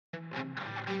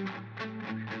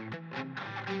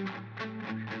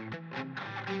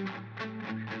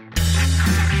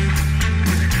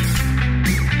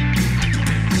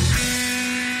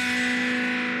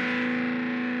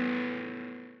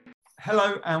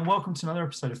Hello and welcome to another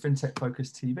episode of Fintech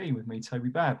Focus TV with me,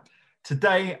 Toby.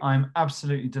 Today, I'm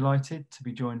absolutely delighted to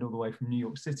be joined all the way from New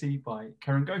York City by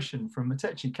Keren Goshen from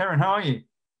Metechi. Keren, how are you?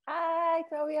 Hi,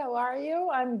 Toby. How are you?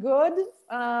 I'm good.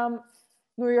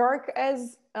 New York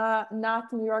is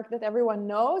not New York that everyone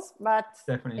knows, but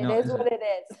Definitely it not, is what it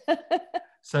is.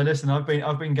 So listen, I've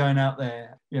been going out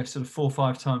there, sort of 4 or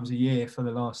 5 times a year for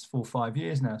the last 4 or 5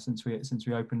 years now since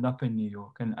we opened up in New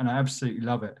York, and I absolutely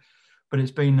love it. But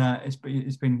it's been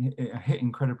hit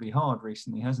incredibly hard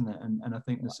recently, hasn't it? And I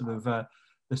think the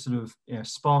sort of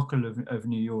sparkle of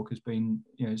New York has been,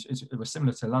 it's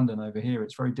similar to London over here.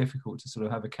 It's very difficult to sort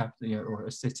of have a capital, or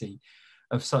a city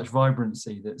of such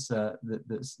vibrancy that's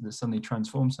suddenly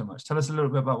transformed so much. Tell us a little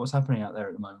bit about what's happening out there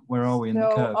at the moment. Where are we in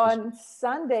the curve? On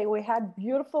Sunday we had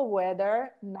beautiful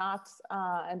weather, not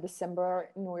in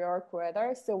December New York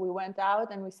weather. So we went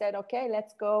out and we said, okay,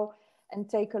 let's go and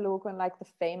take a look on like the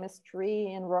famous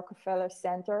tree in Rockefeller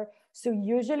Center. So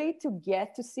usually to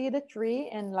get to see the tree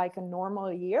in like a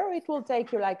normal year, it will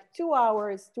take you like 2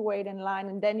 hours to wait in line.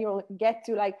 And then you'll get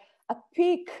to like a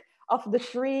peak of the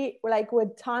tree, like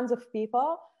with tons of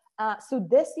people. So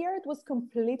this year it was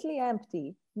completely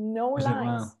empty, no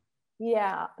lines.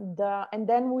 Wow. Yeah.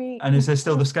 And is there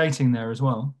still the skating there as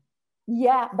well?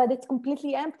 Yeah, but it's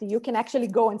completely empty. You can actually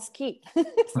go and ski.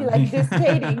 It's like this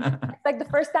skating. It's like the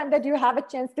first time that you have a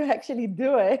chance to actually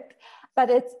do it. But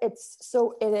it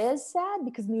is sad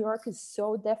because New York is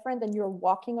so different, and you're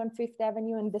walking on Fifth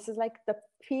Avenue, and this is like the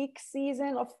peak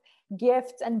season of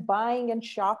gifts and buying and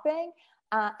shopping,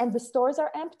 and the stores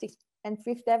are empty, and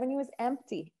Fifth Avenue is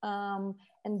empty. And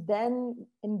then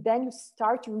you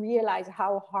start to realize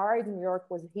how hard New York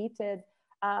was hit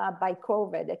by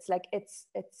COVID. It's like it's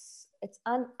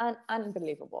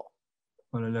unbelievable.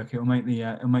 Well, look, it'll make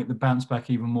the bounce back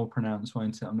even more pronounced,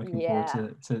 won't it? I'm looking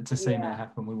forward to seeing that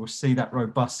happen. We will see that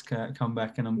robust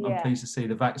comeback, and I'm pleased to see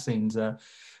the vaccines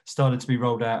started to be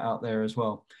rolled out there as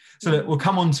well. So look, we'll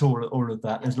come on to all of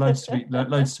that. There's loads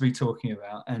to be talking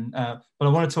about, but I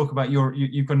want to talk about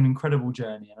you've got an incredible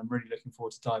journey, and I'm really looking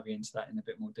forward to diving into that in a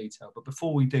bit more detail. But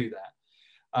before we do that,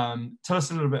 tell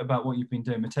us a little bit about what you've been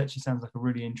doing. Metechi sounds like a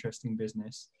really interesting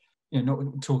business.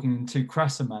 Not talking in too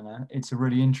crass a manner, it's a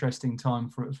really interesting time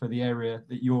for the area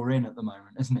that you're in at the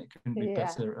moment, isn't it? Couldn't be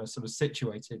better sort of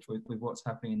situated with what's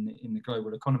happening in the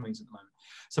global economies at the moment.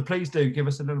 So please do give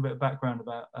us a little bit of background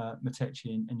about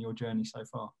Metechi and your journey so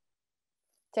far.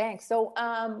 Thanks. So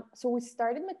we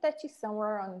started Metechi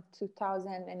somewhere on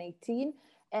 2018,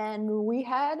 and we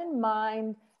had in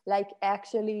mind like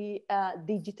actually a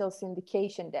digital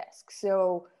syndication desk.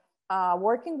 So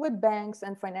working with banks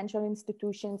and financial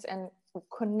institutions and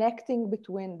connecting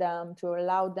between them to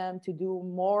allow them to do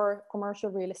more commercial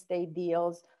real estate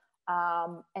deals,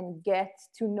 and get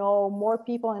to know more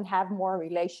people and have more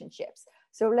relationships.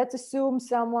 So let's assume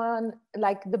someone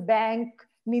like the bank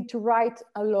need to write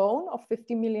a loan of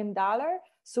 $50 million.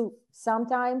 So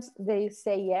sometimes they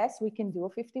say, yes, we can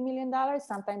do $50 million.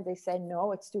 Sometimes they say,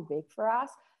 no, it's too big for us.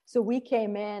 So we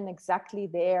came in exactly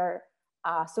there.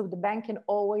 So the bank can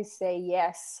always say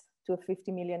yes to a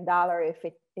 $50 million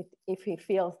if he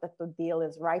feels that the deal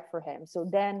is right for him. So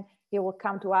then he will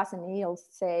come to us and he'll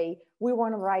say, we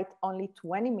want to write only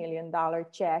 $20 million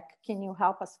check. Can you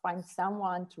help us find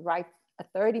someone to write a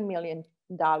 $30 million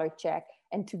check?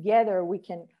 And together we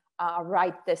can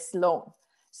write this loan.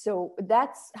 So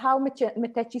that's how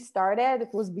Metechi started.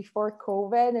 It was before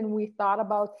COVID. And we thought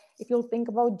about, if you'll think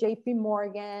about JP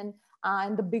Morgan,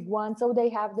 and the big ones, so they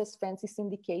have this fancy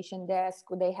syndication desk.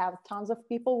 They have tons of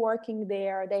people working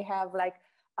there. They have like,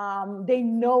 they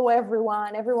know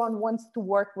everyone. Everyone wants to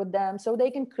work with them. So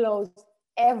they can close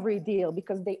every deal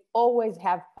because they always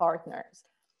have partners.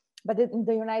 But in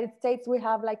the United States, we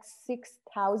have like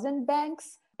 6,000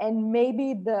 banks, and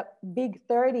maybe the big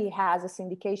 30 has a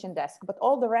syndication desk, but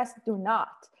all the rest do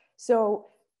not. So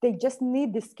they just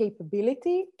need this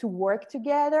capability to work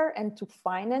together and to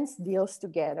finance deals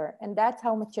together. And that's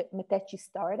how Metechi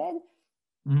started.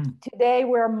 Today,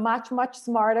 we're much, much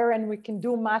smarter, and we can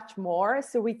do much more.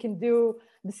 So we can do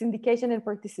the syndication and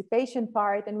participation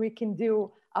part, and we can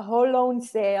do a whole loan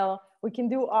sale. We can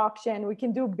do auction. We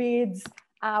can do bids.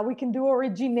 We can do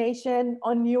origination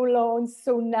on new loans.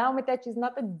 So now Metechi is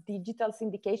not a digital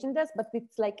syndication desk, but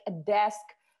it's like a desk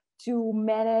to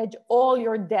manage all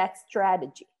your debt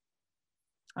strategy.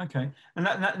 Okay, and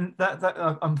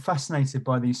that I'm fascinated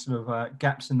by these sort of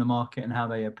gaps in the market and how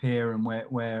they appear and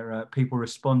where people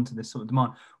respond to this sort of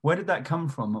demand. Where did that come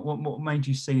from? What made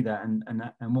you see that,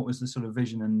 and what was the sort of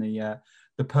vision and the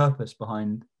purpose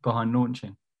behind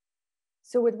launching?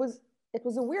 So it was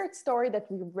a weird story that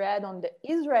we read on the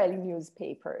Israeli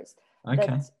newspapers, Okay.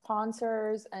 that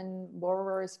sponsors and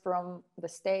borrowers from the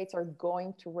States are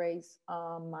going to raise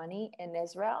money in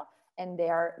Israel, and they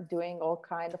are doing all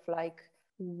kind of like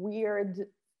weird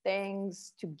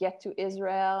things to get to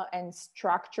Israel and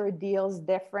structure deals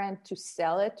different to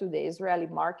sell it to the Israeli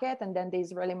market. And then the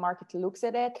Israeli market looks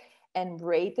at it and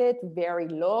rate it very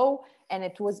low. And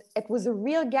it was a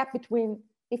real gap between,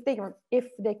 if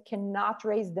they cannot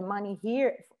raise the money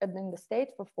here in the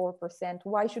States for 4%,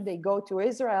 why should they go to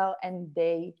Israel and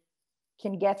they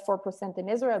can get 4% in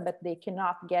Israel, but they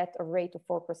cannot get a rate of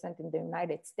 4% in the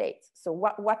United States? So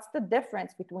what's the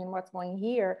difference between what's going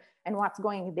here and what's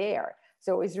going there?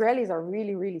 So Israelis are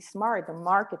really, really smart. The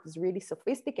market is really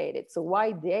sophisticated. So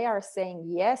why they are saying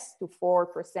yes to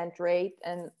 4% rate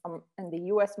and the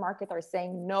US market are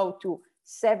saying no to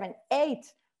 7-8%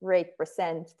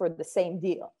 for the same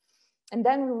deal? And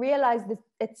then we realized that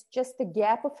it's just a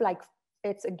gap of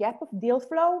deal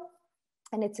flow,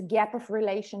 and it's a gap of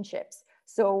relationships.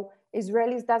 So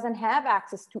Israelis doesn't have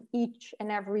access to each and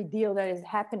every deal that is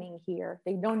happening here.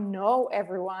 They don't know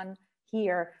everyone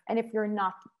here. And if you're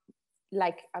not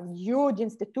like a huge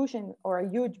institution or a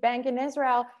huge bank in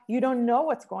Israel, you don't know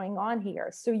what's going on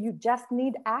here. So you just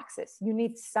need access. You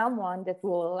need someone that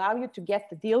will allow you to get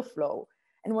the deal flow.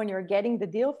 And when you're getting the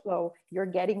deal flow, you're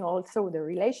getting also the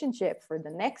relationship for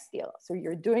the next deal. So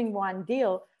you're doing one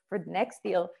deal, for the next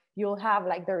deal, you'll have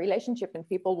like the relationship and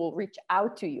people will reach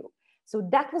out to you. So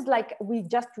that was like, we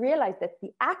just realized that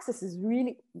the access is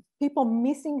really, people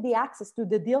missing the access to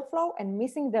the deal flow and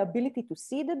missing the ability to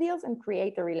see the deals and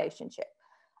create a relationship.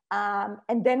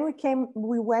 And then we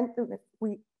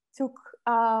took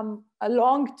a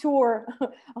long tour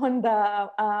on the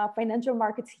financial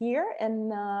markets here in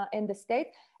the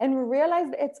States, and we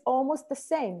realized it's almost the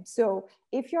same. So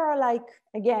if you're like,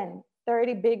 again,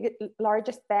 30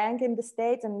 largest bank in the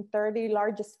States and 30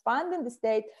 largest fund in the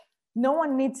States, no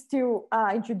one needs to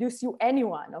introduce you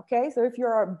anyone, okay? So if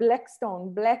you're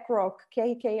Blackstone, BlackRock,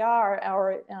 KKR,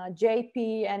 or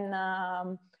JP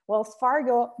and Wells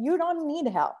Fargo, you don't need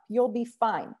help. You'll be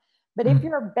fine. But if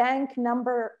you're bank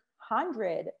number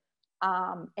 100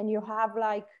 and you have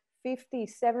like 50,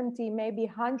 70,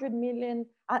 maybe $100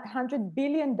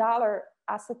 billion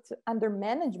assets under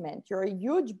management, you're a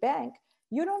huge bank,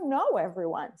 you don't know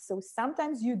everyone. So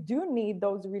sometimes you do need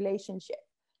those relationships.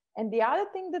 And the other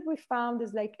thing that we found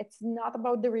is like, it's not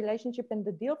about the relationship and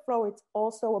the deal flow, it's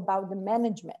also about the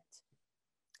management.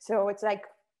 So it's like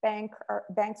banks are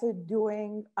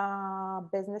doing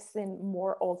business in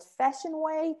more old-fashioned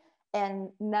way. And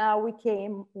now we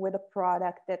came with a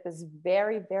product that is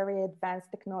very, very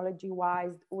advanced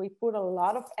technology-wise. We put a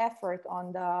lot of effort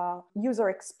on the user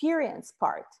experience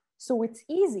part. So it's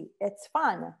easy, it's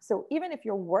fun. So even if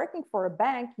you're working for a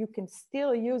bank, you can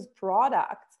still use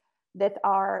products that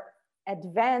are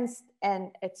advanced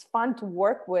and it's fun to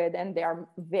work with, and they are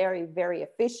very, very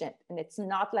efficient. And it's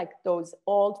not like those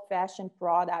old-fashioned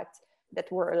products that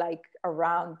were like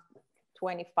around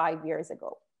 25 years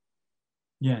ago.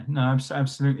 Yeah, no,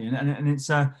 absolutely. And it's,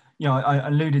 I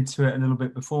alluded to it a little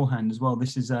bit beforehand as well.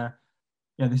 This is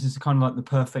this is kind of like the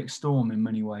perfect storm in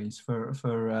many ways for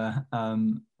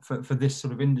this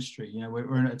sort of industry. You know,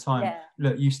 we're in at a time. Yeah.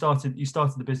 Look, you started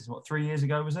the business 3 years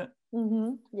ago, was it?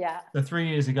 Mm-hmm. Yeah. So 3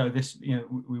 years ago,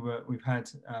 we've had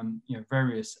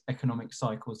various economic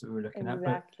cycles that we were looking at,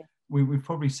 but we've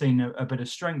probably seen a bit of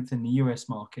strength in the US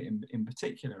market in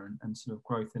particular, and sort of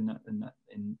growth in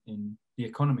the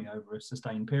economy over a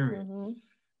sustained period. Mm-hmm.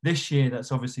 This year,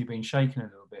 that's obviously been shaken a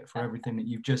little bit for everything that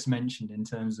you've just mentioned in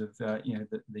terms of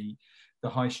the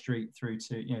high street through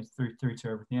to through to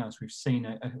everything else. We've seen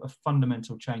a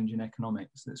fundamental change in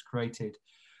economics that's created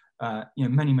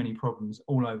many problems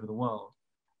all over the world.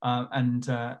 And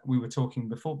we were talking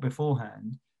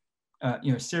beforehand.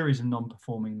 A series of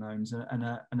non-performing loans, and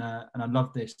I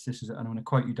love this. This is, and I'm going to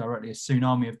quote you directly: a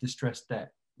tsunami of distressed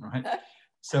debt. Right.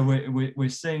 So we're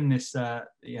seeing this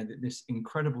this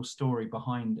incredible story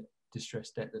behind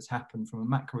distressed debt that's happened from a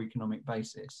macroeconomic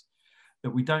basis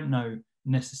that we don't know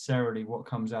necessarily what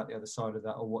comes out the other side of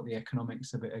that, or what the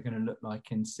economics of it are going to look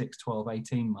like in 6, 12,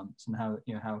 18 months, and how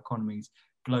economies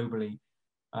globally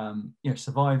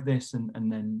survive this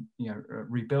and then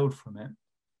rebuild from it.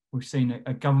 We've seen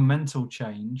a governmental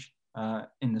change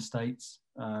in the States,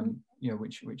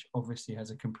 which obviously has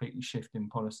a completely shift in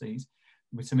policies,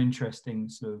 with some interesting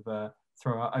sort of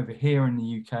throw out over here in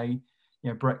the UK.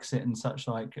 Brexit and such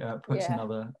like puts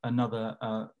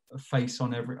another face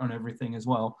on everything as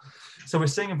well. So we're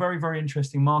seeing a very, very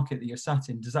interesting market that you're sat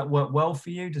in. Does that work well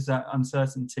for you? Does that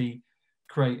uncertainty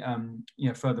create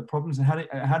further problems? And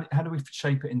how do we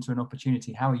shape it into an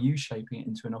opportunity? How are you shaping it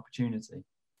into an opportunity?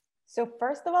 So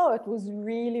first of all, it was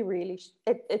really, really,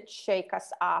 it shake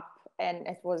us up, and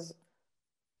it was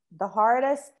the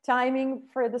hardest timing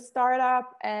for the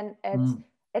startup. And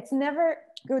it's never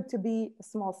good to be a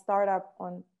small startup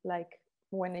on like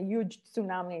when a huge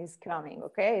tsunami is coming.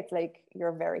 Okay, it's like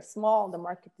you're very small, the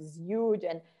market is huge,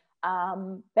 and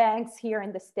banks here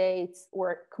in the States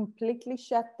were completely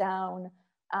shut down.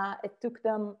 It took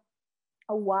them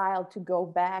a while to go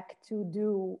back to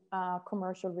do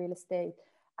commercial real estate.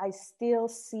 I still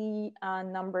see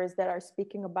numbers that are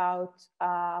speaking about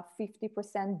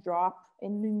 50% drop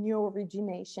in new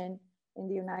origination in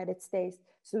the United States.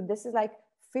 So this is like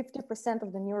 50%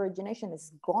 of the new origination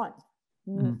is gone,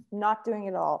 not doing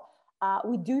it all.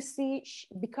 We do see,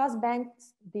 because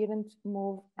banks didn't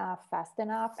move fast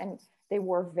enough, and they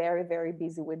were very, very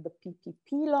busy with the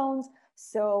PPP loans.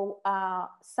 So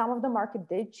some of the market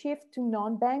did shift to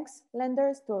non-banks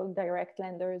lenders, to direct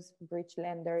lenders, bridge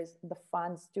lenders. The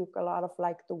funds took a lot of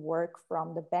like the work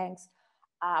from the banks.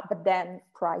 But then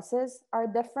prices are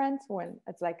different when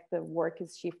it's like the work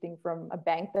is shifting from a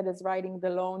bank that is writing the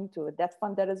loan to a debt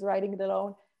fund that is writing the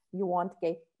loan. You won't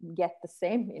get the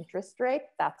same interest rate,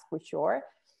 that's for sure.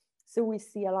 So we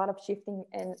see a lot of shifting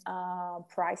in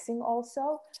pricing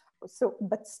also. So,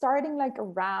 but starting like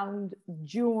around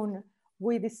June,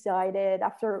 we decided,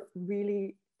 after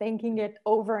really thinking it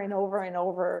over and over and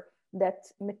over, that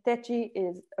Metechi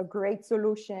is a great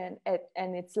solution,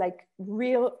 and it's like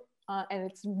real,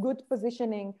 and it's good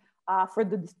positioning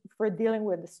for dealing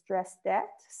with the distressed debt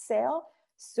sale.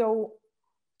 So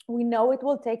we know it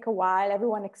will take a while.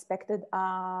 Everyone expected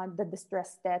the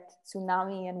distressed debt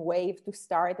tsunami and wave to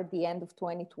start at the end of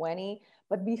 2020.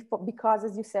 But because,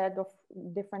 as you said, of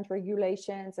different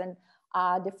regulations and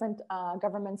different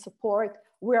government support,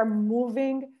 we are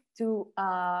moving to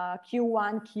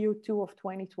Q1, Q2 of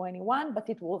 2021, but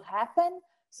it will happen.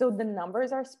 So the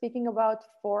numbers are speaking about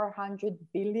 $400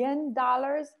 billion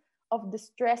of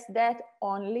distressed debt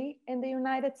only in the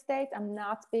United States. I'm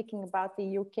not speaking about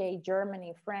the UK,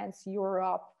 Germany, France,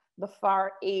 Europe, the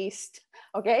Far East.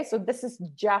 Okay, so this is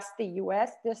just the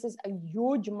US. This is a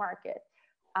huge market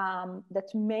that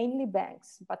mainly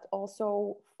banks, but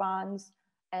also funds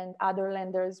and other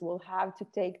lenders will have to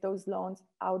take those loans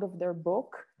out of their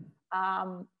book,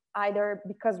 either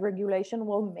because regulation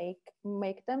will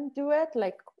make them do it,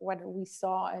 like what we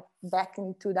saw back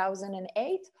in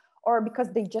 2008, or because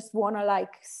they just want to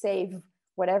like save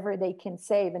whatever they can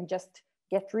save and just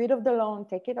get rid of the loan,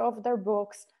 take it off their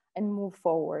books and move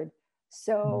forward.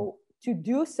 So to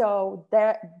do so,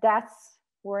 that's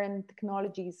where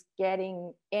technology is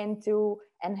getting into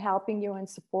and helping you and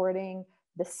supporting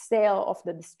the sale of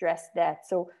the distressed debt.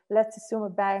 So let's assume a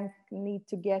bank need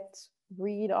to get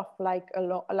rid of like a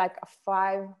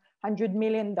 $500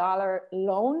 million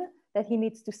loan that he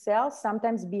needs to sell.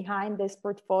 Sometimes behind this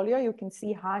portfolio, you can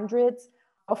see hundreds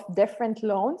of different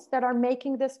loans that are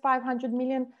making this 500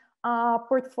 million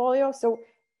portfolio. So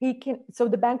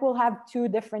the bank will have two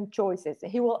different choices.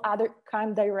 He will either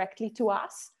come directly to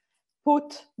us,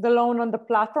 put the loan on the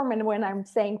platform. And when I'm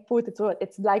saying put,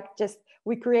 it's like just,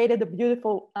 we created a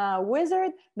beautiful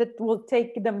wizard that will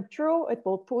take them through.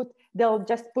 They'll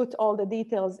just put all the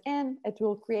details in. It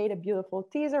will create a beautiful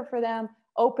teaser for them,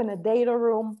 open a data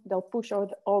room. They'll push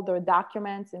out all their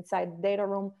documents inside the data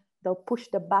room. They'll push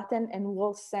the button and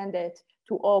we'll send it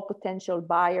to all potential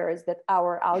buyers that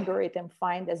our algorithm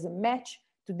find as a match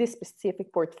to this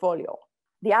specific portfolio.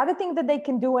 The other thing that they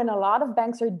can do, and a lot of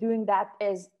banks are doing that,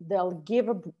 is they'll give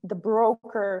the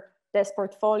broker this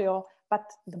portfolio, but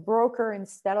the broker,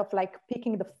 instead of like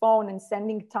picking the phone and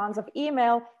sending tons of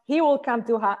email, he will come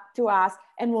to us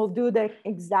and will do the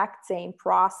exact same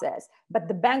process. But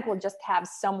the bank will just have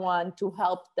someone to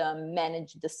help them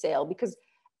manage the sale, because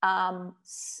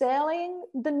selling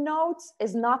the notes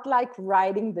is not like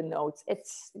writing the notes.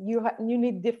 It's you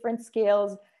need different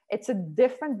skills. It's a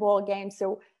different ball game.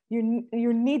 So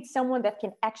you need someone that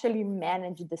can actually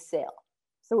manage the sale.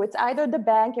 So it's either the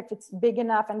bank, if it's big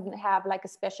enough and have like a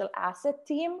special asset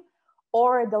team,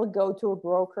 or they'll go to a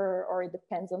broker, or it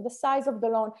depends on the size of the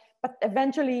loan. But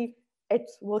eventually it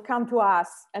will come to us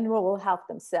and we will help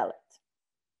them sell it.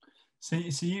 So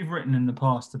you've written in the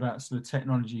past about sort of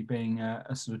technology being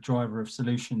a sort of driver of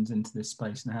solutions into this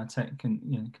space, and how tech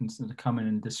can sort of come in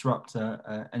and disrupt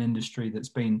an industry that's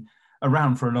been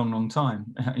around for a long, long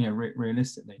time,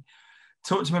 realistically.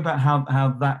 Talk to me about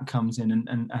how that comes in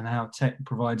and how tech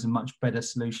provides a much better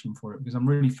solution for it, because I'm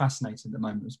really fascinated at the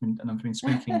moment. I've been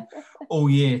speaking all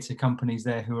year to companies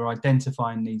there who are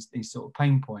identifying these sort of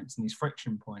pain points and these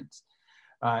friction points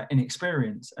in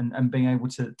experience and being able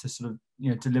to sort of,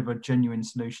 deliver genuine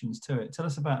solutions to it. Tell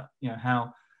us about,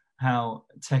 how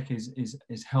tech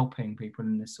is helping people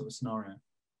in this sort of scenario.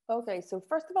 Okay, so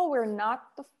first of all, we're not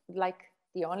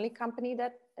the only company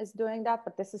that is doing that,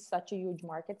 but this is such a huge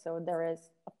market, so there is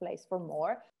a place for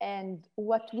more. And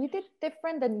what we did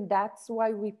different, and that's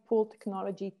why we pull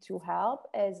technology to help,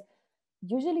 is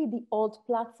usually the old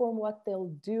platform, what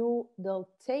they'll do, they'll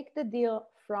take the deal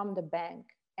from the bank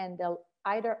and they'll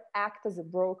either act as a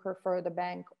broker for the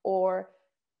bank or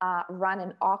run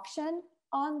an auction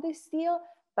on this deal.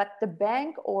 But the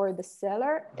bank or the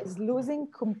seller is losing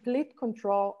complete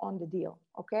control on the deal.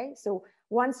 Okay, so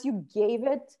once you gave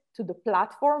it to the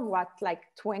platform, what like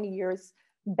 20 years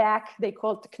back they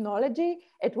called technology,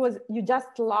 it was, you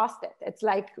just lost it. It's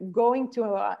like going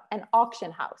to an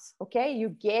auction house. Okay, you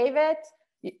gave it,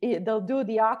 they'll do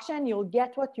the auction, you'll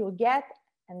get what you'll get,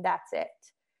 and that's it.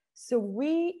 So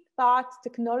we thought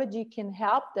technology can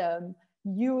help them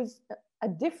use a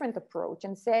different approach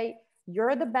and say,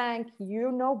 you're the bank,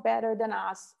 you know better than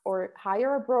us, or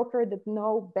hire a broker that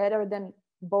know better than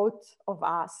both of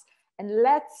us, and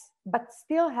but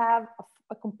still have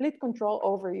a complete control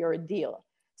over your deal.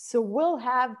 So we'll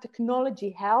have technology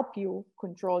help you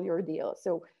control your deal.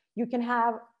 So you can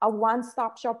have a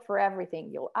one-stop shop for everything.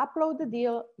 You'll upload the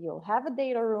deal, you'll have a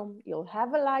data room, you'll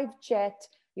have a live chat,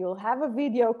 you'll have a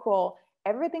video call,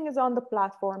 everything is on the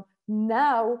platform.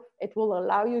 Now it will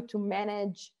allow you to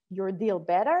manage your deal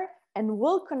better, and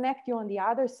we'll connect you on the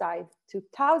other side to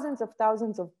thousands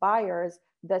of buyers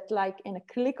that, like in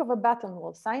a click of a button,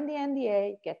 will sign the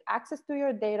NDA, get access to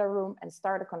your data room, and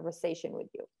start a conversation with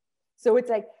you. So it's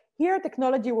like, here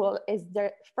technology is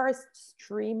the first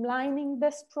streamlining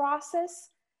this process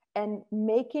and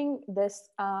making this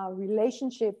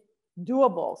relationship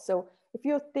doable. So if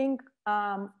you think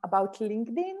about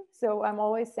LinkedIn, so I'm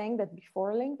always saying that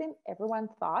before LinkedIn, everyone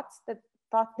thought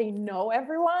they know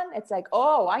everyone. It's like,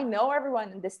 oh, I know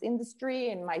everyone in this industry,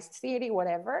 in my city,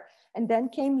 whatever. And then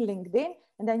came LinkedIn,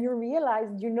 and then you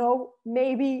realized,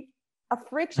 maybe a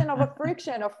friction of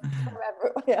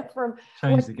from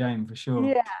change the game for sure.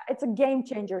 Yeah, it's a game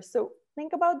changer. So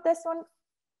think about this one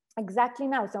exactly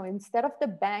now. So instead of the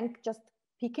bank just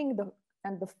picking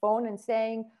the phone and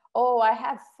saying, oh, I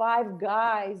have 5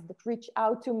 guys that reach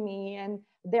out to me and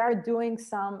they're doing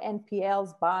some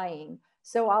NPLs buying,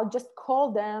 so I'll just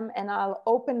call them and I'll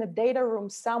open a data room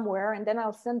somewhere, and then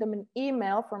I'll send them an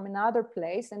email from another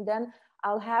place, and then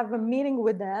I'll have a meeting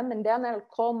with them, and then I'll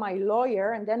call my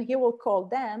lawyer, and then he will call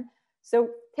them. So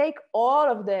take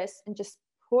all of this and just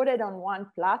put it on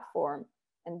one platform,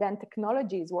 and then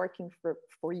technology is working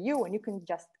for you, and you can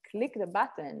just click the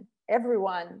button.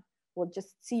 Everyone will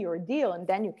just see your deal, and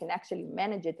then you can actually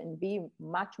manage it and be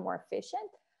much more efficient.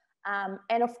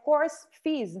 And of course,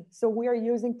 fees. So we are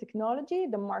using technology.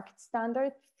 The market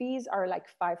standard fees are like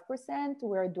 5%.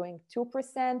 We're doing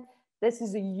 2%. This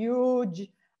is a huge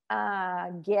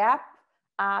gap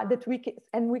that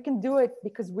we can do it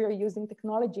because we're using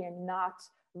technology and not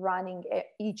running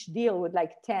each deal with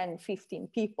like 10, 15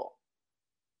 people.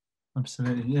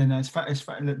 Absolutely, yeah. No, it's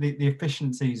the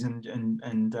efficiencies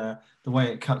and the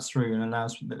way it cuts through and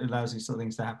allows these sort of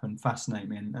things to happen fascinate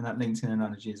me, and that LinkedIn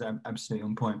analogy is absolutely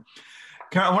on point.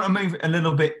 Keren, I want to move a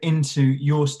little bit into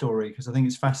your story because I think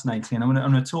it's fascinating. I'm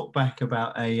going to talk back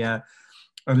about a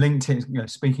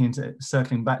LinkedIn.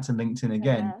 Circling back to LinkedIn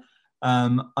again.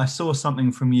 I saw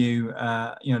something from you,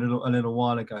 a little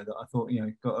while ago that I thought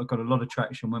got a lot of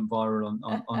traction, went viral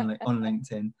on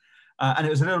LinkedIn, and it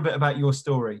was a little bit about your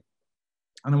story.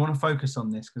 And I want to focus on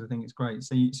this because I think it's great.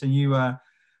 So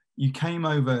you came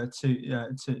over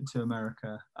to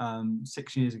America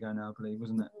 6 years ago now, I believe,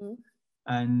 wasn't it? Mm-hmm.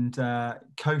 And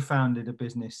co-founded a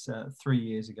business 3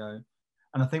 years ago.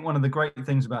 And I think one of the great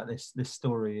things about this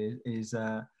story is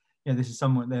this is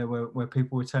somewhere there where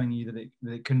people were telling you that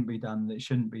it couldn't be done, that it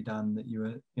shouldn't be done, that you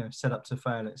were set up to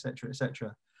fail, etc.,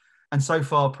 etc. And so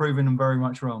far proven them very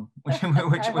much wrong, which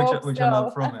I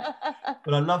love from it.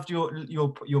 But I loved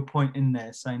your point in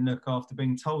there, saying, look, after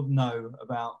being told no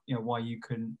about why you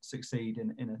couldn't succeed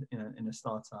in a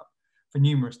startup for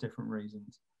numerous different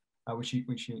reasons, which you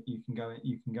can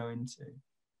go into.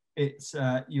 It's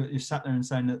you're sat there and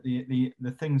saying that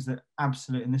the things that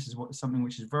absolutely, and this is something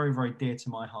which is very, very dear to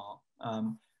my heart,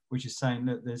 which is saying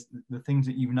that there's the things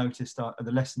that you've noticed are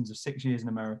the lessons of 6 years in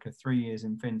America, 3 years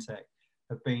in fintech,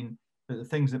 have been that the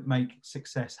things that make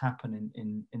success happen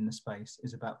in the space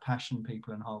is about passion,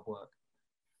 people, and hard work.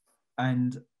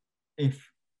 And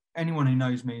if anyone who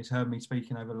knows me has heard me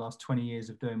speaking over the last 20 years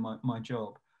of doing my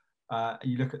job,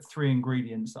 you look at three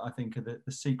ingredients that I think are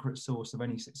the secret sauce of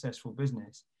any successful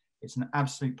business. It's an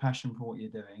absolute passion for what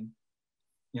you're doing.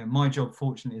 My job,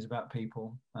 fortunately, is about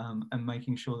people, and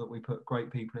making sure that we put great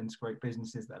people into great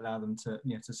businesses that allow them to,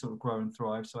 to sort of grow and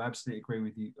thrive. So I absolutely agree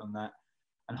with you on that.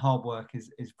 And hard work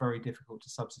is very difficult to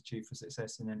substitute for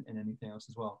success in anything else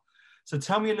as well. So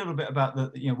tell me a little bit about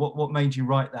what made you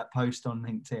write that post on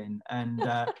LinkedIn,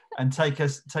 and take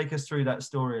us through that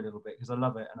story a little bit, because I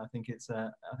love it, and I think it's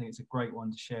a great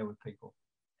one to share with people.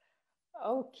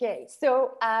 Okay,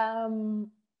 so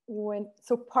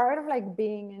part of like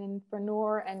being an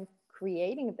entrepreneur and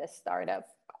creating this startup,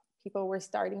 people were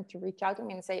starting to reach out to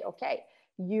me and say, okay,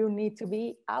 you need to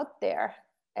be out there.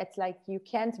 It's like, you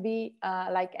can't be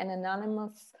like an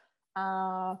anonymous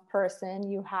person.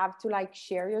 You have to like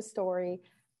share your story,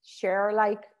 share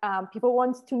like people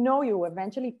want to know you.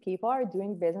 Eventually people are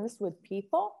doing business with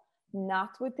people,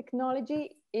 not with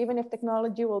technology. Even if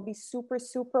technology will be super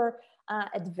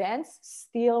advanced,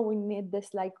 still we need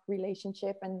this like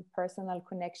relationship and personal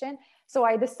connection. So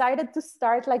I decided to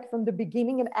start like from the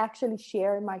beginning and actually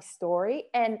share my story.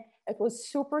 And it was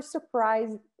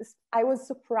I was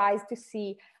surprised to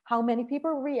see how many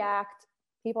people react,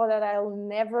 people that I'll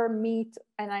never meet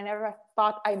and I never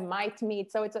thought I might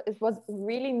meet. So it was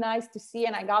really nice to see,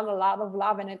 and I got a lot of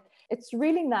love, and it's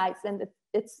really nice, and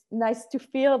it's nice to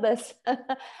feel this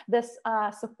this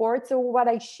support. So what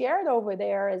I shared over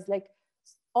there is like,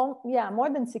 more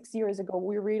than 6 years ago,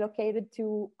 we relocated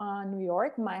to New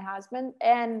York, my husband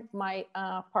and my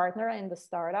partner in the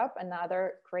startup.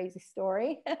 Another crazy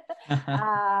story.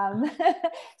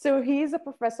 So he's a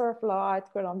professor of law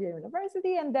at Columbia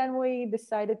University. And then we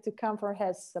decided to come for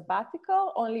his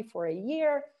sabbatical only for a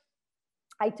year.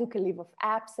 I took a leave of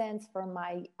absence from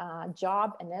my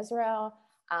job in Israel.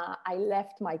 I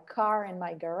left my car in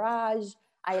my garage.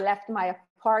 I left my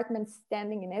apartment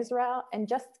standing in Israel and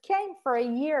just came for a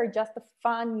year, just a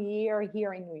fun year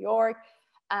here in New York.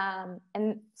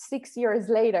 And 6 years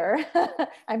later,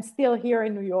 I'm still here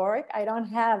in New York. I don't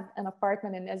have an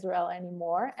apartment in Israel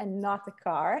anymore, and not a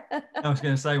car. I was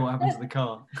going to say, what happened to the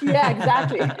car? Yeah,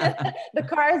 exactly. The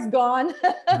car is gone.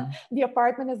 The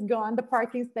apartment is gone. The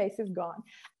parking space is gone.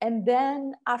 And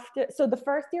then so the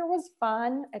first year was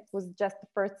fun. It was just the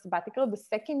first sabbatical. The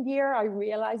second year, I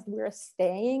realized we're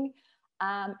staying,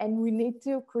 and we need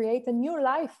to create a new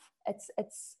life.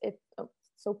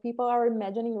 So people are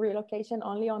imagining relocation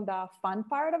only on the fun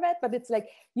part of it, but it's like,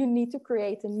 you need to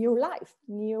create a new life,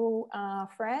 new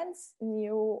friends,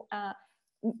 you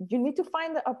need to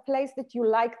find a place that you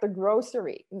like, the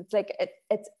grocery. It's like,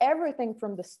 it's everything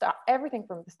from the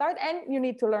start, and you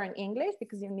need to learn English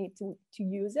because you need to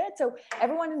use it. So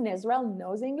everyone in Israel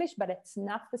knows English, but it's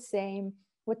not the same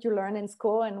what you learn in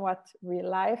school and what real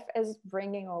life is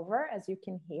bringing over, as you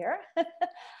can hear.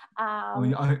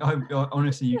 I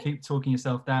honestly, you keep talking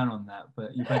yourself down on that,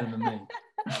 but you're better than me.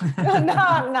 No,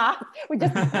 I'm not. We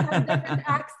just have different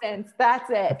accents. That's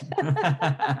it.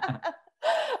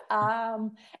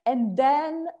 And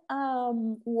then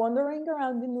wandering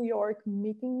around in New York,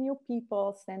 meeting new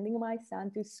people, sending my son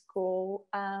to school,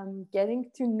 getting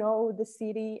to know the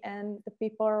city and the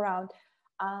people around.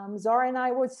 Zora and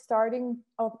I was starting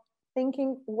of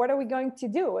thinking, what are we going to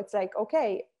do? It's like,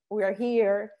 okay, we are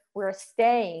here, we're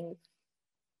staying.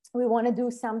 We want to do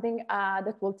something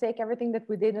that will take everything that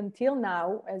we did until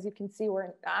now. As you can see,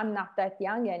 I'm not that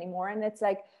young anymore. And it's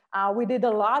like, we did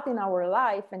a lot in our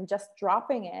life, and just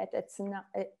dropping it,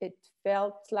 it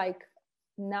felt like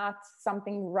not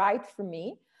something right for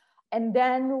me. And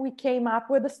then we came up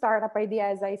with a startup idea,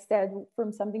 as I said,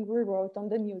 from something we wrote on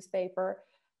the newspaper.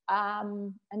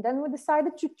 And then we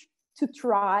decided to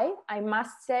try. I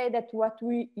must say that what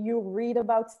you read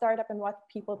about startup and what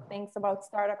people think about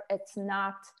startup, it's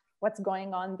not what's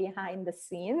going on behind the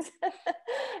scenes.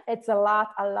 It's a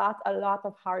lot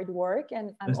of hard work,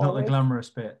 and there's not the glamorous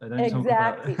bit. They don't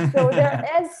exactly. Talk about. So there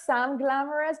is some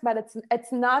glamorous, but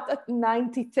it's not a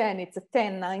 90-10. It's a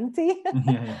 10-90.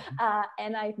 Yeah.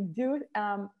 And I do,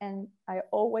 and I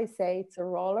always say it's a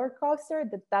roller coaster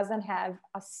that doesn't have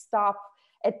a stop.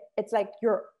 It's like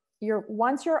you're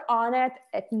once you're on it,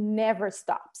 it never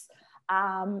stops.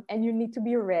 And you need to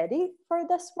be ready for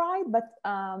this ride. But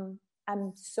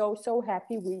I'm so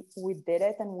happy we did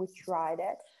it and we tried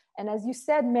it. And as you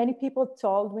said, many people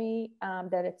told me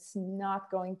that it's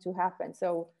not going to happen.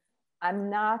 So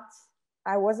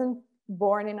I wasn't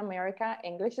born in America.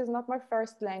 English is not my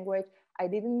first language. I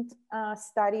didn't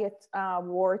study at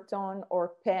Wharton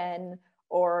or Penn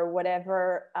or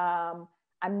whatever.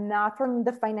 I'm not from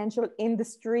the financial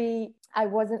industry. I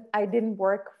didn't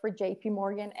work for JP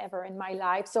Morgan ever in my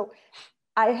life. So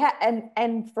I had,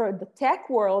 and for the tech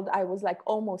world, I was like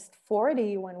almost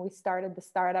 40 when we started the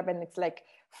startup. And it's like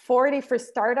 40 for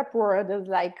startup world is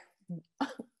like,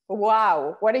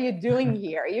 wow, what are you doing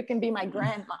here? You can be my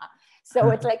grandma. So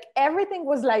it's like everything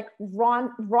was like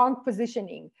wrong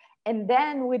positioning. And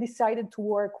then we decided to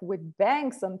work with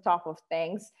banks on top of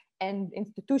things and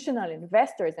institutional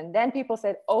investors. And then people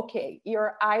said, okay,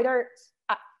 you're either,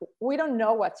 we don't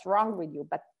know what's wrong with you,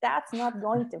 but that's not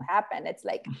going to happen. It's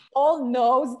like all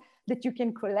knows that you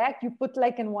can collect, you put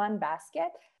like in one basket.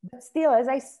 But still, as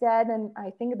I said, and I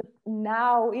think that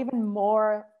now even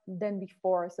more than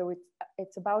before. So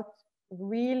it's about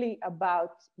really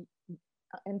about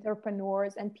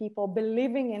entrepreneurs and people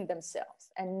believing in themselves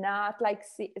and not like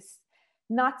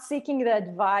not seeking the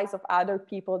advice of other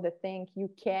people that think you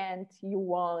can't, you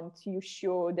won't, you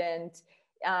shouldn't.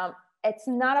 It's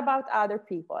not about other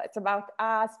people. It's about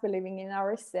us believing in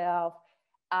ourselves,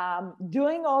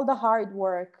 doing all the hard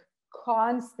work,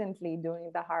 constantly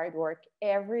doing the hard work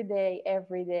every day,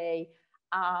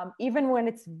 even when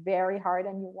it's very hard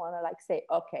and you want to like say,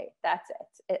 okay, that's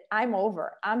it. I'm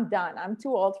over. I'm done. I'm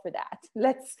too old for that.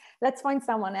 Let's find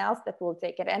someone else that will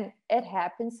take it. And it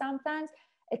happens sometimes.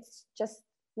 It's just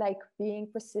like being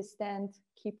persistent,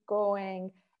 keep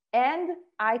going. And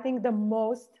I think the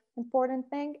most important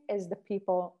thing is the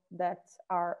people that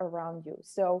are around you.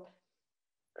 So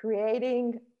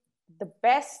creating the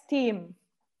best team,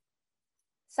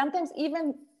 sometimes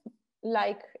even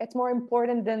like it's more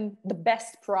important than the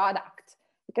best product,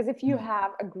 because if you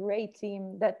have a great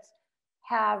team that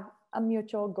have a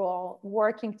mutual goal,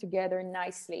 working together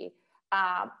nicely,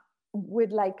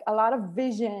 with like a lot of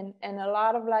vision and a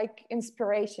lot of like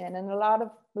inspiration and a lot of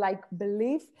like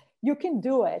belief, you can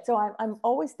do it. So I'm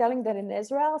always telling that in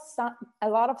Israel, a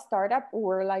lot of startups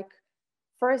were like,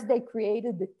 first they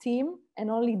created the team and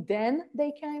only then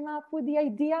they came up with the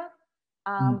idea.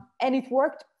 And it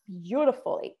worked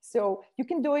beautifully. So you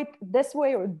can do it this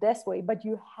way or this way, but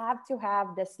you have to have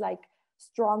this like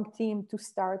strong team to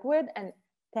start with. And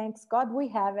thanks God we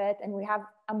have it. And we have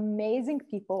amazing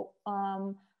people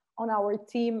on our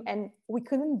team, and we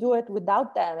couldn't do it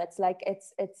without them. It's like,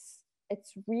 it's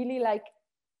really like,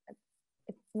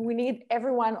 we need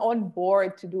everyone on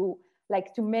board to do,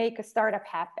 like, to make a startup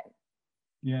happen.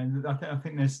 Yeah, I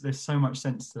think there's so much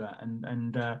sense to that,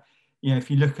 and you know,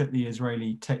 if you look at the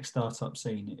Israeli tech startup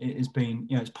scene, it has been,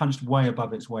 you know, it's punched way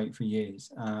above its weight for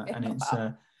years, and it's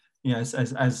you know, as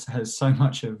has so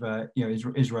much of you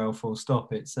know, Israel full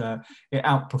stop. It's it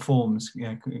outperforms, you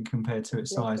know, compared to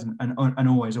its size, and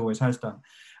always has done.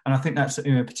 And I think that's,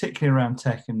 you know, particularly around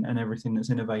tech and everything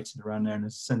that's innovated around there and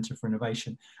as a centre for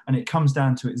innovation. And it comes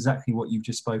down to exactly what you've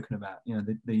just spoken about. You know,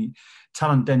 the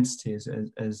talent density, as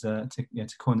to, you know,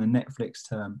 to coin the Netflix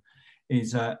term,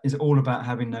 is all about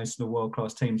having those sort of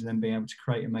world-class teams and then being able to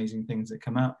create amazing things that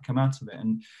come out of it.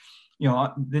 And you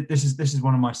know, this is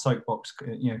one of my soapbox,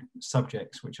 you know,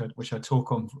 subjects, which I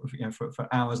talk on, you know, for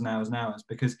hours and hours and hours,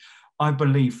 because I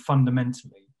believe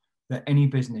fundamentally that any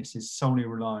business is solely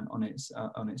reliant on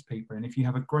its people. And if you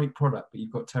have a great product but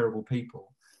you've got terrible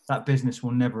people, that business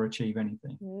will never achieve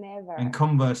anything. Never. And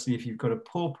conversely, if you've got a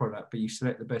poor product but you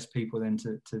select the best people then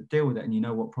to deal with it, and you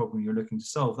know what problem you're looking to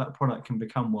solve, that product can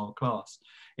become world class.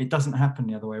 It doesn't happen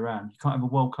the other way around. You can't have a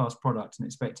world class product and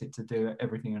expect it to do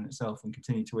everything in itself and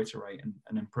continue to iterate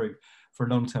and improve for a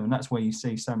long term. And that's where you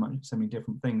see so many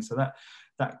different things. So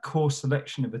that core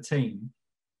selection of a team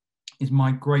is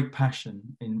my great passion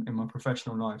in my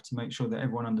professional life, to make sure that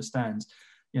everyone understands,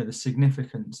 you know, the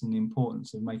significance and the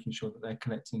importance of making sure that they're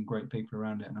collecting great people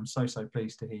around it. And I'm so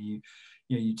pleased to hear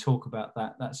you talk about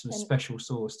that sort of special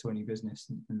sauce to any business,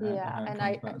 and how it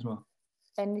comes about as well.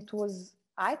 And it was,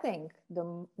 I think,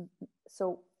 the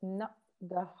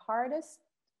hardest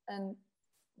and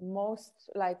most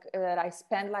like that I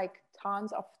spent like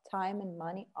tons of time and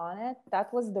money on it.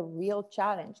 That was the real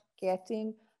challenge,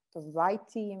 getting the right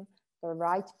team, the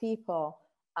right people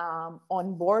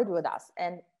on board with us.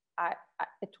 And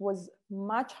it was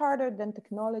much harder than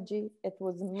technology. It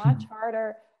was much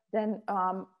harder than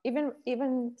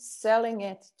even selling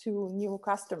it to new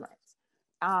customers.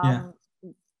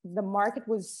 The market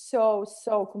was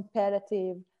so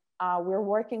competitive. We're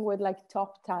working with like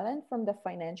top talent from the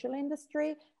financial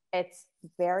industry. It's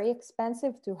very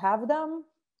expensive to have them.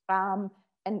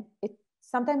 And it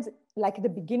sometimes, like the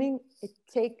beginning, it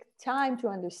takes time to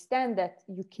understand that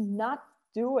you cannot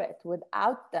do it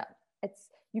without them.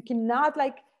 You cannot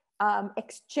like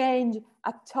exchange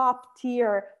a top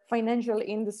tier financial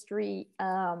industry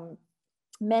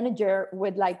manager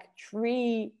with like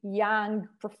 3 young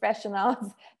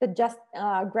professionals that just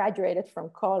graduated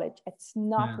from college. It's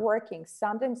not working.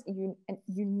 Sometimes you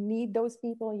need those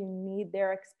people, you need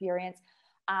their experience.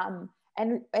 And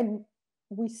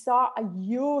we saw a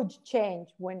huge change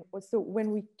when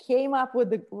we came up with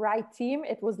the right team.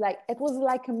 It was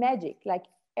like a magic, like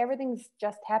everything's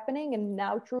just happening. And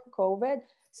now through COVID,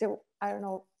 so I don't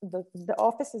know, the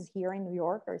offices here in New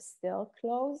York are still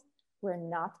closed. We're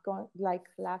not going, like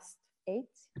last 8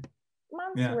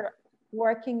 months, we're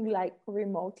working like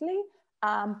remotely.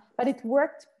 But it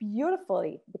worked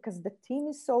beautifully because the team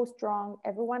is so strong.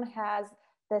 Everyone has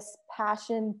this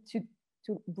passion to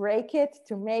break it,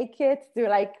 to make it, to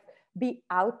like be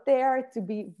out there, to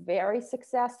be very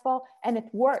successful, and it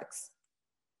works.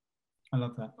 I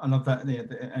love that.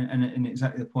 And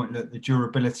exactly the point that the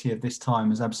durability of this time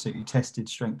has absolutely tested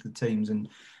strength of teams and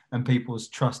people's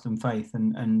trust and faith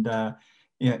and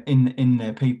in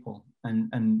their people.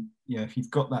 And if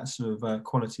you've got that sort of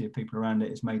quality of people around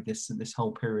it, it's made this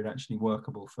whole period actually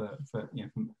workable for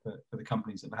the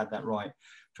companies that have had that right.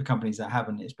 For companies that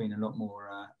haven't, it's been a lot more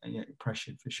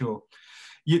pressured for sure.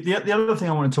 The other thing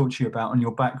I want to talk to you about on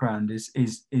your background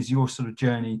is your sort of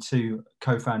journey to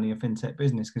co-founding a fintech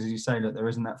business, because as you say, that there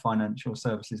isn't that financial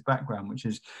services background, which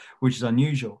is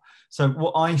unusual. So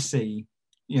what I see,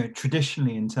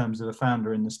 traditionally in terms of a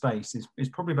founder in the space is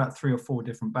probably about 3 or 4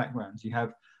 different backgrounds. You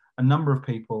have a number of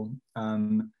people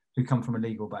who come from a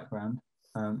legal background,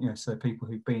 so people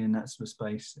who've been in that sort of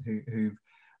space, who've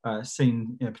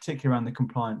seen, particularly around the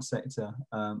compliance sector,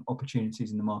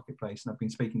 opportunities in the marketplace. And I've been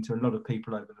speaking to a lot of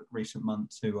people over the recent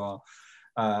months who are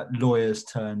lawyers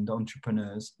turned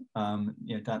entrepreneurs, down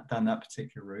that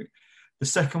particular route. The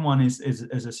second one is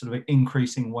a sort of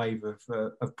increasing wave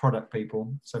of product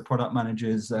people, so product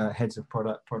managers, heads of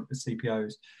product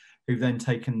CPOs, who've then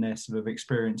taken their sort of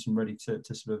experience and ready to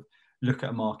sort of look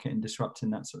at a market and disrupt in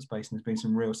that sort of space. And there's been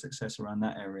some real success around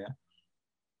that area.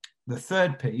 The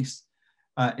third piece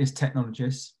is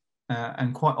technologists,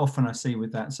 and quite often I see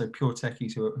with that, so pure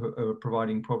techies who are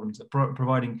providing problems,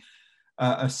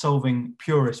 are solving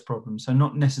purist problems, so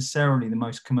not necessarily the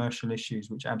most commercial issues,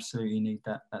 which absolutely need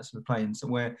that sort of play. And so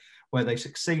where they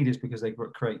succeed is because they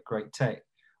create great tech.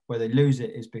 Where they lose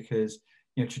it is because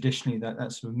traditionally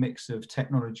that sort of mix of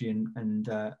technology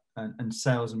and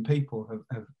sales and people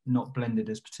have not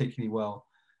blended as particularly well.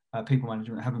 People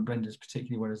management haven't blended as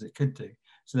particularly well as it could do.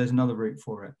 So there's another route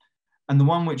for it. And the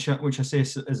one which I see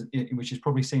as which is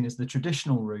probably seen as the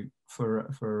traditional route for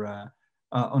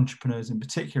entrepreneurs in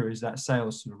particular is that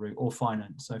sales sort of route, or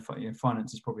finance. So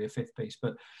finance is probably a 5th piece,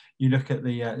 but you look at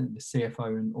the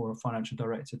CFO or a financial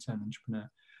director turned entrepreneur.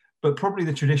 But probably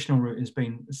the traditional route has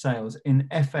been sales. In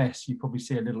FS, you probably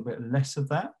see a little bit less of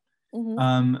that.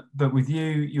 Mm-hmm. But with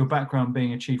your background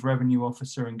being a chief revenue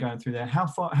officer and going through there,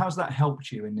 how's that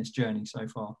helped you in this journey so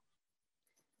far?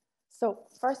 So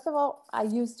first of all, I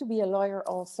used to be a lawyer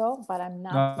also, but I'm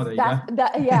not. Oh, but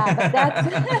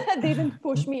that didn't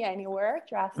push me anywhere,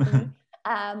 trust me.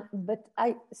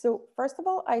 So first of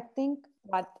all, I think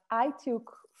what I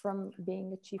took from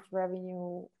being a chief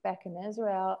revenue back in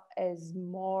Israel is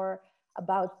more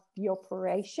about the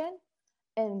operation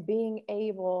and being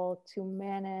able to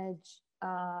manage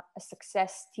a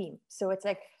success team. So it's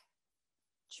like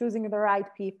choosing the right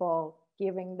people,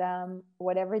 giving them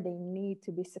whatever they need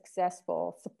to be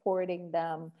successful, supporting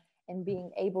them, and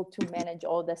being able to manage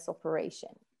all this operation.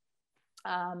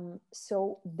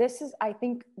 So I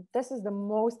think this is the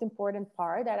most important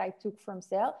part that I took from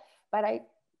sale. But I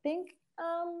think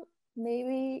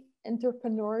maybe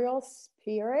entrepreneurial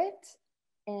spirit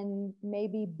and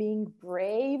maybe being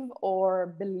brave or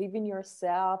believe in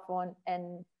yourself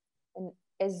and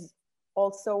is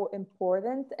also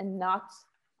important, and not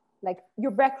like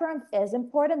your background is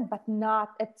important, but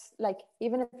not, it's like,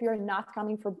 even if you're not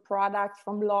coming from product,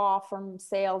 from law, from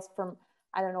sales, from,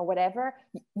 I don't know, whatever,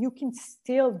 you can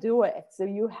still do it. So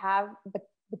you have, but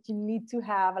you need to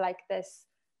have like this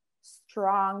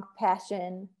strong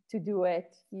passion to do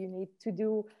it. You need to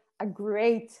do a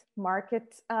great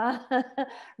market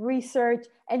research,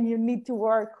 and you need to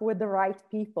work with the right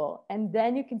people. And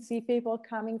then you can see people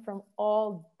coming from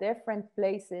all different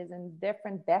places and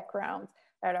different backgrounds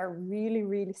that are really,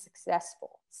 really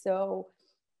successful. So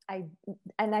I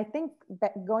think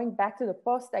that going back to the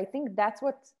post, I think that's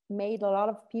what made a lot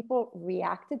of people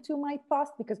reacted to my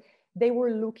post, because they were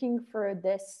looking for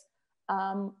this,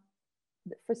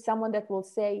 for someone that will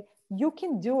say, you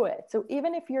can do it. So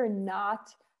even if you're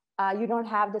not, you don't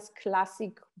have this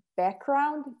classic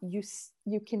background, you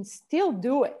can still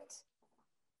do it.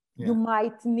 Yeah. You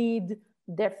might need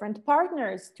different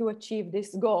partners to achieve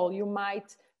this goal. You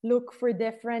might look for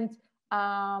different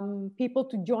people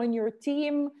to join your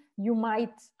team. You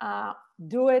might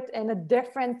do it in a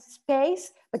different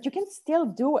space, but you can still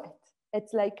do it.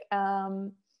 It's like,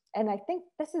 and I think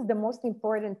this is the most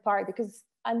important part, because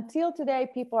until today,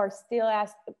 people are still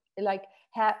asked, like,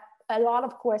 a lot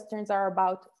of questions are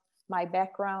about my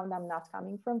background. I'm not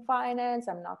coming from finance.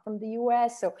 I'm not from the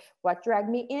US. So what dragged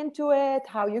me into it?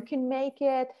 How you can make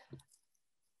it?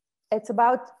 It's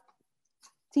about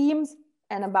teams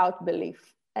and about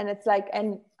belief. And it's like,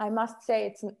 and I must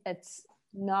say, it's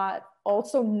not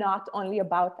only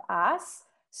about us.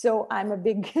 So I'm a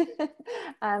big,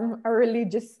 I'm a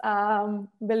religious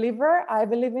believer. I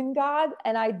believe in God,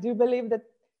 and I do believe that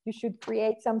you should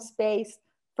create some space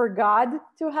for God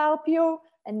to help you.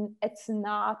 And it's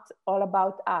not all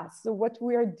about us. So what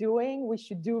we are doing, we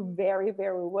should do very,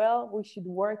 very well. We should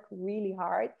work really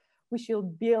hard. We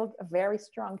should build a very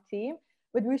strong team,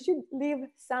 but we should leave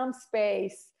some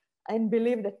space and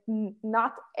believe that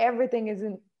not everything is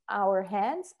in our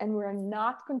hands and we're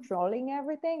not controlling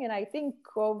everything. And I think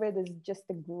COVID is just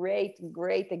a great,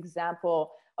 great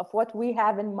example of what we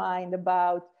have in mind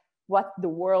about what the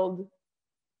world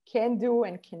can do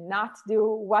and cannot do,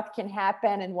 what can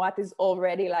happen and what is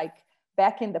already like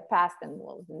back in the past and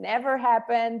will never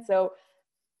happen. So,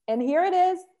 and here it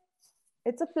is.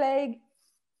 It's a plague.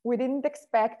 We didn't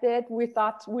expect it. We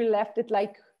thought we left it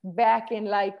like back in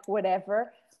like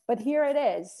whatever, but here it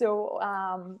is. So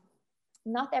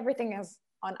not everything is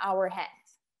on our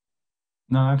hands.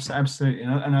 No, absolutely.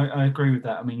 And I agree with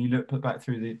that. I mean, you look back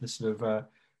through the sort of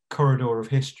corridor of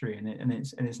history, and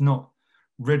it's not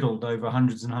riddled over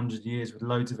hundreds and hundreds of years with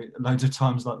loads of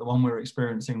times like the one we're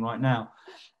experiencing right now.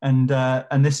 And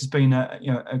this has been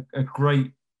a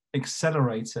great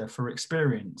accelerator for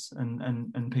experience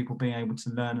and people being able to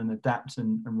learn and adapt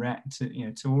and react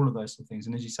to all of those sort of things.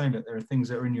 And as you say, look, there are things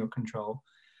that are in your control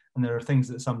and there are things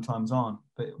that sometimes aren't,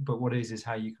 but what is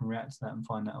how you can react to that and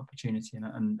find that opportunity.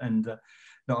 And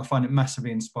I find it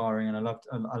massively inspiring, and I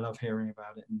love hearing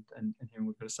about it and hearing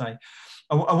what you've got to say.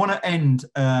 I want to end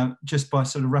just by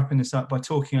sort of wrapping this up by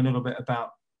talking a little bit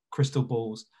about crystal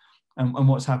balls and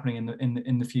what's happening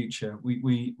in the future.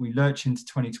 We lurch into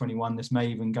 2021. This may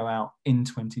even go out in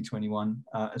 2021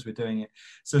 as we're doing it.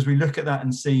 So as we look at that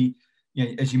and see,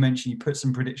 as you mentioned, you put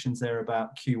some predictions there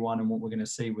about Q1 and what we're going to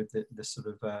see with the sort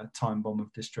of time bomb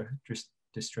of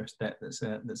distressed debt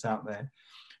that's out there.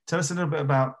 Tell us a little bit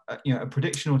about a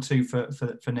prediction or two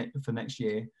for next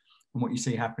year and what you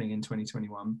see happening in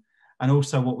 2021, and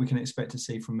also what we can expect to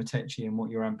see from Metechi and what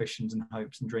your ambitions and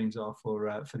hopes and dreams are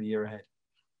for the year ahead.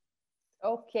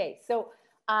 Okay, so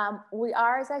we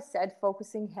are, as I said,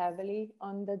 focusing heavily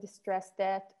on the distressed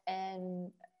debt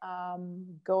and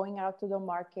going out to the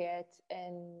market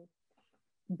and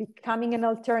becoming an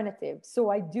alternative. So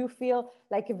I do feel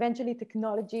like eventually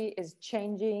technology is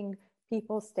changing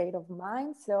people's state of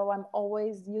mind. So I'm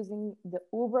always using the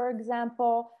Uber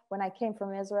example. When I came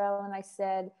from Israel and I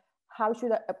said,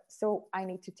 so I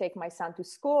need to take my son to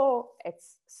school.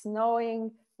 It's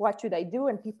snowing. What should I do?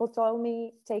 And people told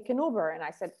me, take an Uber. And I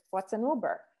said, what's an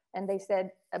Uber? And they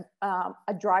said,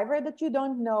 a driver that you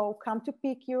don't know come to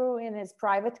pick you in his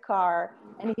private car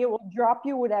and he will drop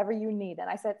you whatever you need. And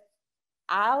I said,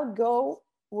 I'll go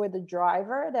with a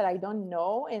driver that I don't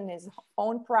know in his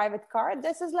own private car.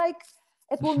 This is like,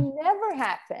 it will never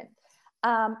happen.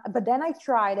 But then I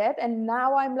tried it and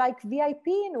now I'm like VIP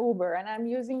in Uber and I'm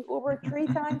using Uber 3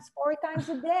 times, 4 times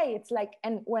a day. It's like,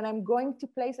 and when I'm going to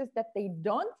places that they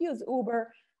don't use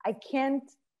Uber, I can't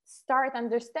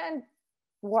understand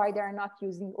why they're not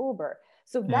using Uber.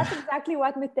 So that's exactly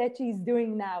what Metechi is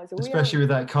doing now. So especially with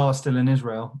that car still in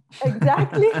Israel.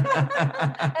 Exactly. And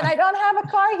I don't have a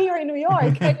car here in New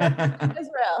York. I have in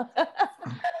Israel.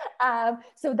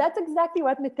 So that's exactly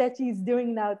what Metechi is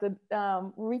doing now, to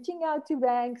reaching out to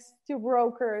banks, to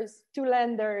brokers, to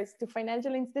lenders, to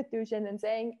financial institutions and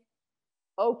saying,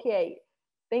 okay,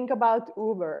 think about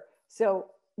Uber. So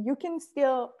you can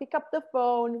still pick up the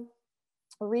phone,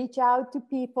 reach out to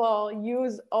people,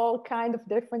 use all kind of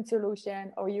different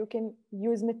solution, or you can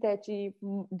use Metechi,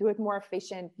 do it more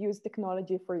efficient, use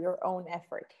technology for your own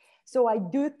effort. So I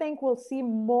do think we'll see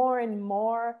more and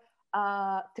more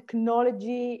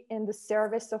technology in the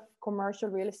service of commercial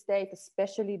real estate,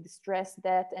 especially distressed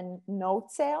debt and note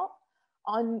sale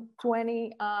on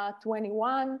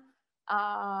 2021.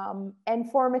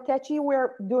 And for Metechi,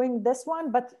 we're doing this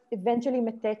one, but eventually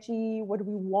Metechi, what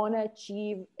we want to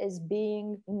achieve is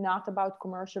being not about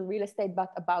commercial real estate,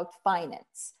 but about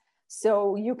finance.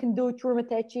 So you can do through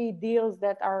Metechi deals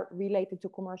that are related to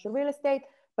commercial real estate,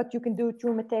 but you can do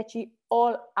through Metechi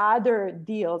all other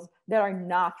deals that are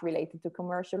not related to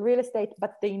commercial real estate,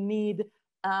 but they need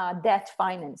debt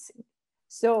financing.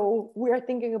 So we are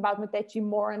thinking about Metechi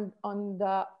more on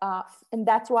the, and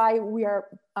that's why we are,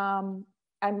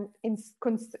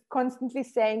 constantly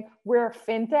saying we're a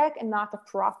fintech and not a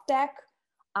prop tech.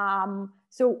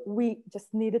 So we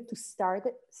just needed to start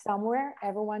it somewhere.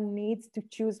 Everyone needs to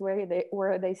choose where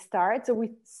they start. So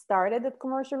we started at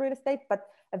commercial real estate, but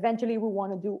eventually we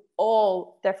want to do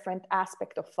all different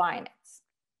aspects of finance.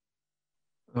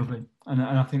 Lovely, and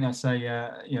I think that's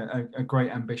a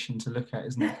great ambition to look at,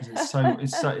 isn't it? Because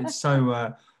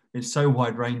it's so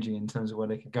wide ranging in terms of where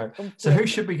they could go. Completely. So who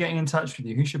should be getting in touch with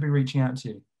you? Who should be reaching out to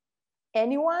you?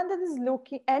 Anyone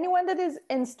that is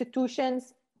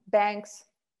institutions, banks,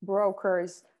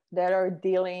 brokers that are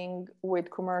dealing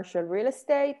with commercial real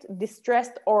estate,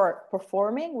 distressed or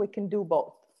performing, we can do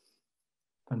both.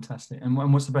 Fantastic. And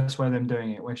what's the best way of them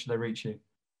doing it? Where should they reach you?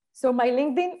 So my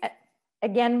LinkedIn,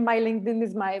 again, my LinkedIn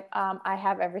is I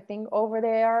have everything over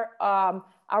there.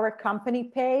 Our company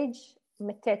page,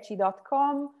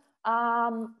 metechi.com.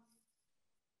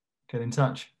 Get in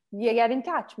touch. Yeah, get in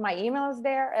touch. My email is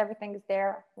there. Everything is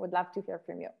there. Would love to hear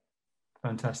from you.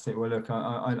 Fantastic. Well, look,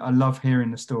 I love hearing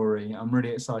the story. I'm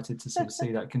really excited to sort of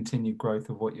see that continued growth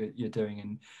of what you're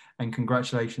doing, and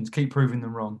congratulations. Keep proving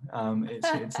them wrong.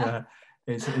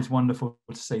 It's wonderful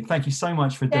to see. Thank you so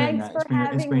much for doing that.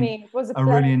 It's been it was a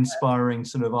really inspiring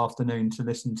sort of afternoon to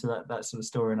listen to that sort of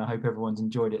story, and I hope everyone's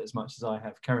enjoyed it as much as I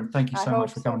have. Keren, thank you so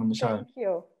much for coming on the show. Thank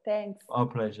you. Thanks. Our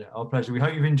pleasure. We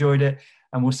hope you've enjoyed it,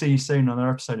 and we'll see you soon on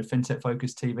another episode of Fintech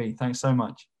Focus TV. Thanks so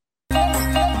much.